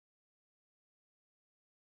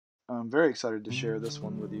I'm very excited to share this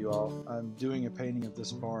one with you all. I'm doing a painting of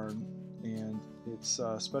this barn, and it's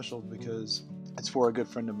special because it's for a good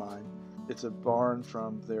friend of mine. It's a barn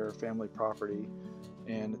from their family property,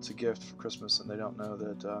 and it's a gift for Christmas, and they don't know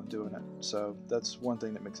that I'm doing it. So that's one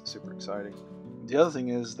thing that makes it super exciting. The other thing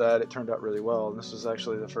is that it turned out really well, and this was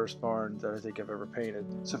actually the first barn that I think I've ever painted.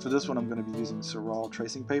 So for this one, I'm going to be using Seural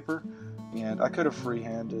tracing paper, and I could have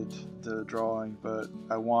free-handed the drawing, but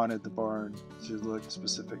I wanted the barn to look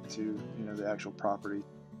specific to the actual property.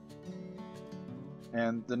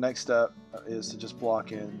 And the next step is to just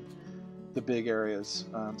block in the big areas.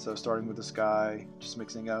 So starting with the sky, just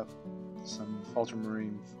mixing up some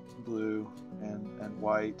ultramarine blue and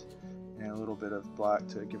white and a little bit of black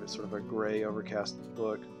to give it sort of a gray overcast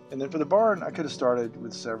look. And then for the barn, I could have started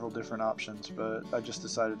with several different options, but I just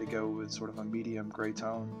decided to go with sort of a medium gray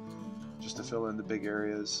tone just to fill in the big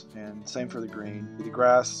areas. And same for the green. The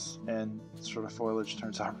grass and sort of foliage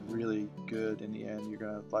turns out really good in the end. You're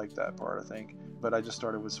going to like that part, I think. But I just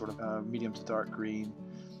started with sort of a medium to dark green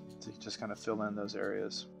to just kind of fill in those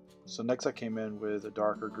areas. So next I came in with a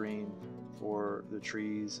darker green for the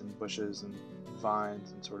trees and bushes and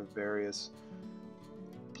vines and sort of various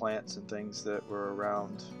plants and things that were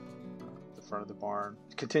around the front of the barn.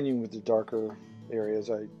 Continuing with the darker areas,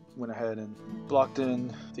 I went ahead and blocked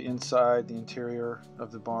in the inside, the interior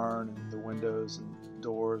of the barn, and the windows and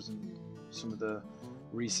doors and some of the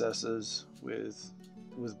recesses with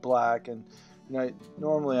black. And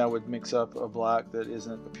normally I would mix up a black that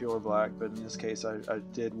isn't a pure black, but in this case I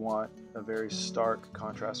did want a very stark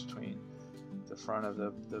contrast between the front of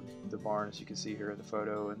the barn, as you can see here in the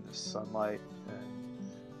photo, and the sunlight and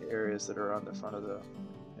the areas that are on the front of the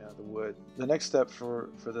wood. The next step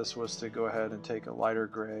for this was to go ahead and take a lighter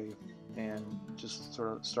gray and just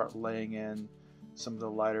sort of start laying in some of the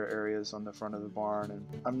lighter areas on the front of the barn. And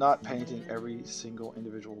I'm not painting every single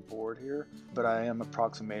individual board here, but I am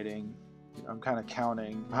approximating. I'm kind of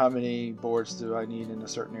counting how many boards do I need in a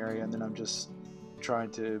certain area, and then I'm just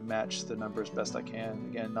trying to match the numbers best I can.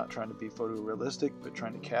 Again, not trying to be photorealistic, but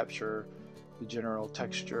trying to capture the general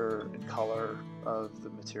texture and color of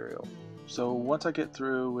the material. So once I get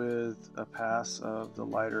through with a pass of the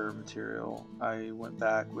lighter material, I went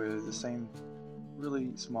back with the same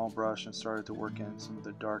really small brush and started to work in some of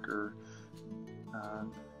the darker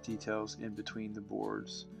details in between the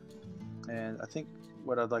boards. And I think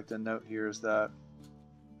what I'd like to note here is that,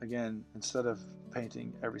 again, instead of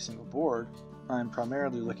painting every single board, I'm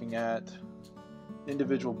primarily looking at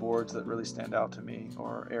individual boards that really stand out to me,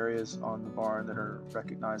 or areas on the barn that are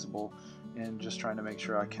recognizable, and just trying to make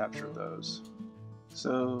sure I capture those.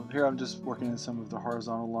 So here I'm just working in some of the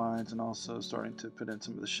horizontal lines and also starting to put in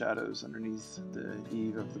some of the shadows underneath the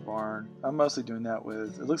eave of the barn. I'm mostly doing that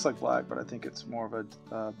with, it looks like black, but I think it's more of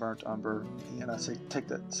a burnt umber. And I take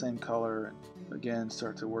that same color and again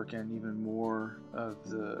start to work in even more of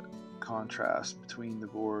the contrast between the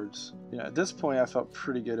boards. At this point I felt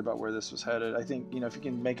pretty good about where this was headed. I think if you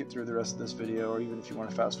can make it through the rest of this video, or even if you want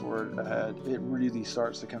to fast forward ahead, it really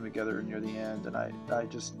starts to come together near the end, and I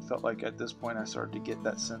just felt like at this point I started to get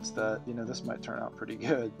that sense that this might turn out pretty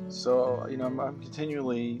good. So I'm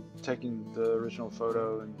continually taking the original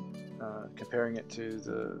photo and comparing it to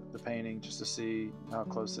the painting just to see how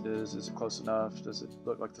close it is. Is it close enough? Does it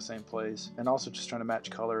look like the same place? And also just trying to match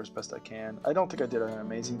color as best I can. I don't think I did an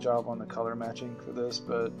amazing job on the color matching for this,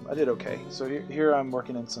 but I did okay. So here I'm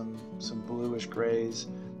working in some bluish grays,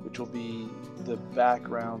 which will be the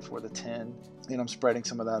background for the tin, and I'm spreading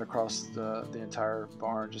some of that across the entire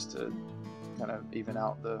barn just to kind of even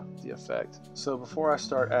out the effect. So before I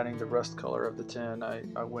start adding the rust color of the tin,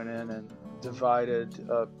 I went in and divided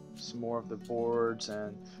up some more of the boards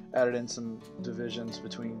and added in some divisions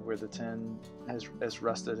between where the tin has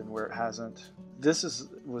rusted and where it hasn't. This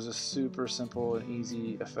was a super simple and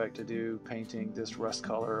easy effect to do, painting this rust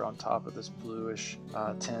color on top of this bluish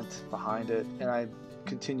tint behind it. And I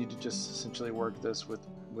continued to just essentially work this with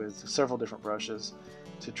several different brushes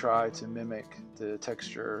to try to mimic the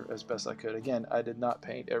texture as best I could. Again, I did not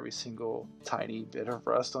paint every single tiny bit of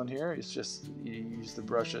rust on here. It's just you use the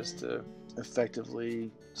brushes to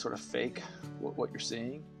effectively sort of fake what you're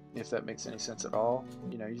seeing, if that makes any sense at all.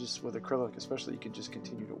 You just, with acrylic especially, you can just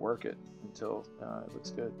continue to work it until it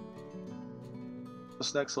looks good.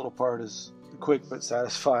 This next little part is quick but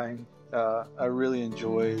satisfying. I really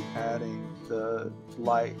enjoyed adding the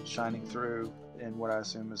light shining through in what I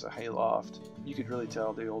assume is a hayloft. You could really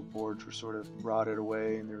tell the old boards were sort of rotted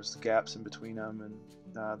away, and there's gaps in between them, and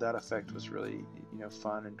that effect was really,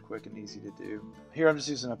 fun and quick and easy to do. Here I'm just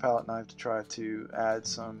using a palette knife to try to add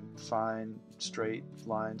some fine straight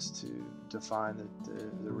lines to define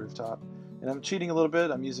the rooftop. And I'm cheating a little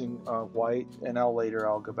bit. I'm using white, and later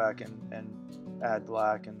I'll go back and add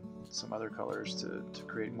black and some other colors to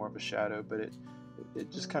create more of a shadow, but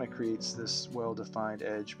it just kind of creates this well-defined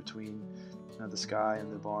edge between the sky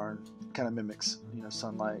and the barn. Kind of mimics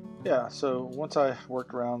sunlight. Yeah, so once I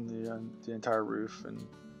worked around the entire roof and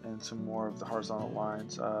some more of the horizontal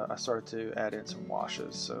lines, I started to add in some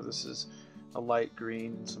washes. So this is a light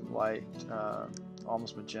green and some light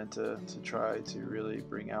almost magenta to try to really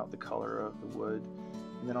bring out the color of the wood.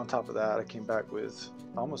 And then on top of that, I came back with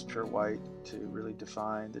almost pure white to really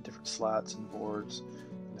define the different slats and boards.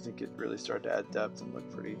 And I think it really started to add depth and look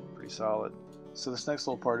pretty solid. So this next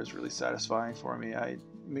little part is really satisfying for me. I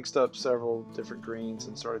mixed up several different greens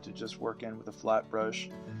and started to just work in with a flat brush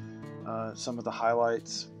some of the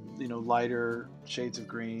highlights, lighter shades of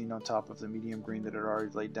green on top of the medium green that I'd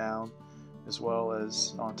already laid down, as well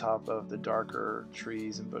as on top of the darker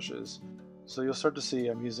trees and bushes. So you'll start to see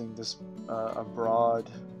I'm using this a broad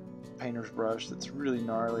painter's brush that's really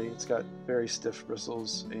gnarly. It's got very stiff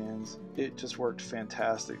bristles, and it just worked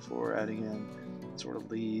fantastic for adding in sort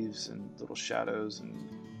of leaves and little shadows and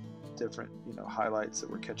different highlights that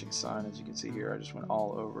were catching sun. As you can see here, I just went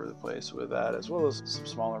all over the place with that, as well as some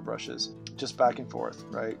smaller brushes, just back and forth,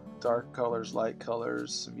 right? Dark colors, light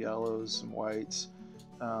colors, some yellows, some whites,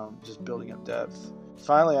 just building up depth.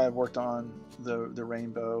 Finally, I worked on the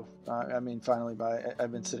rainbow. Finally,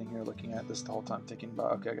 I've been sitting here looking at this the whole time thinking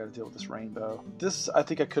about, okay, I got to deal with this rainbow. This I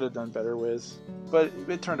think I could have done better with, but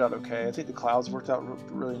it turned out okay. I think the clouds worked out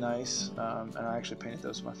really nice, and I actually painted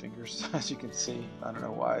those with my fingers, as you can see. I don't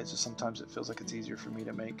know why, it's just sometimes it feels like it's easier for me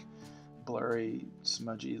to make blurry,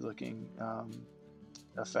 smudgy looking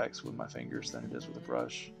effects with my fingers than it is with a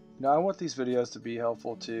brush. Now, I want these videos to be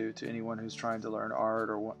helpful to anyone who's trying to learn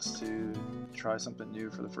art or wants to try something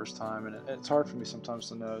new for the first time, and it's hard for me sometimes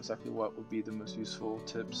to know exactly what would be the most useful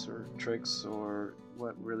tips or tricks or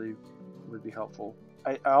what really would be helpful.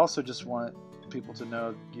 I also just want people to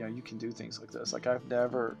know, you can do things like this. Like, I've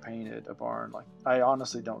never painted a barn. Like, I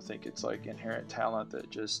honestly don't think it's like inherent talent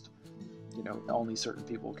that just, only certain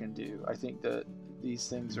people can do. I think that these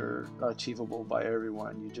things are achievable by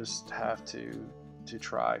everyone. You just have to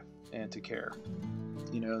try and to care.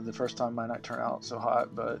 The first time might not turn out so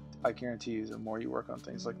hot, but I guarantee you the more you work on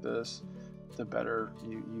things like this, the better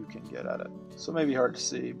you can get at it. So it may be hard to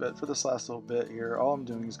see, but for this last little bit here, all I'm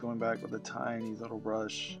doing is going back with a tiny little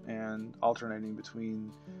brush and alternating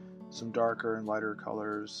between some darker and lighter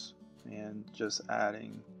colors and just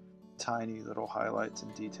adding tiny little highlights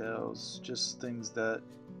and details, just things that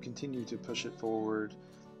continue to push it forward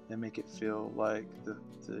and make it feel like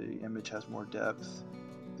the image has more depth.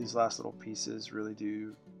 These last little pieces really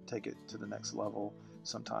do take it to the next level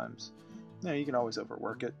sometimes. You can always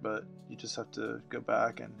overwork it, but you just have to go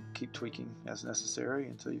back and keep tweaking as necessary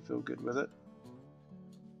until you feel good with it.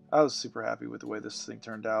 I was super happy with the way this thing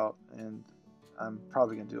turned out, and I'm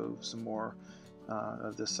probably going to do some more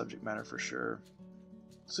of this subject matter for sure.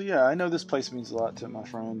 So yeah, I know this place means a lot to my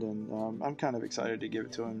friend, and I'm kind of excited to give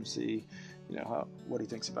it to him and see what he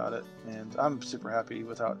thinks about it. And I'm super happy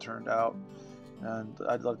with how it turned out, and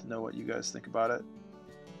I'd love to know what you guys think about it.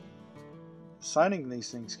 Signing these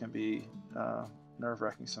things can be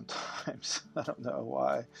nerve-wracking sometimes. I don't know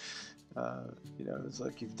why. It's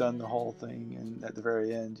like you've done the whole thing, and at the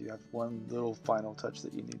very end you have one little final touch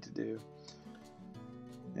that you need to do.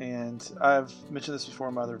 And I've mentioned this before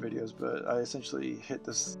in my other videos, but I essentially hit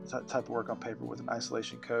this type of work on paper with an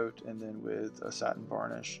isolation coat and then with a satin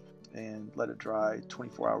varnish, and let it dry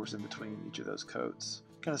 24 hours in between each of those coats.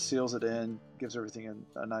 Kind of seals it in, gives everything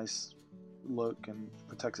a nice look, and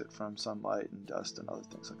protects it from sunlight and dust and other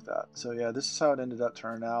things like that. So yeah, this is how it ended up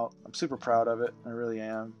turning out. I'm super proud of it. I really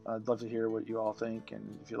am. I'd love to hear what you all think,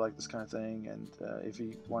 and if you like this kind of thing, and if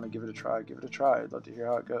you want to give it a try, give it a try. I'd love to hear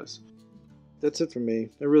how it goes. That's it for me.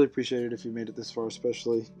 I really appreciate it if you made it this far,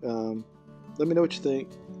 especially. Let me know what you think.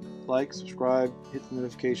 Like, subscribe, hit the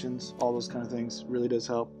notifications, all those kind of things. Really does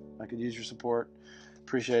help. I could use your support.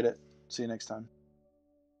 Appreciate it. See you next time.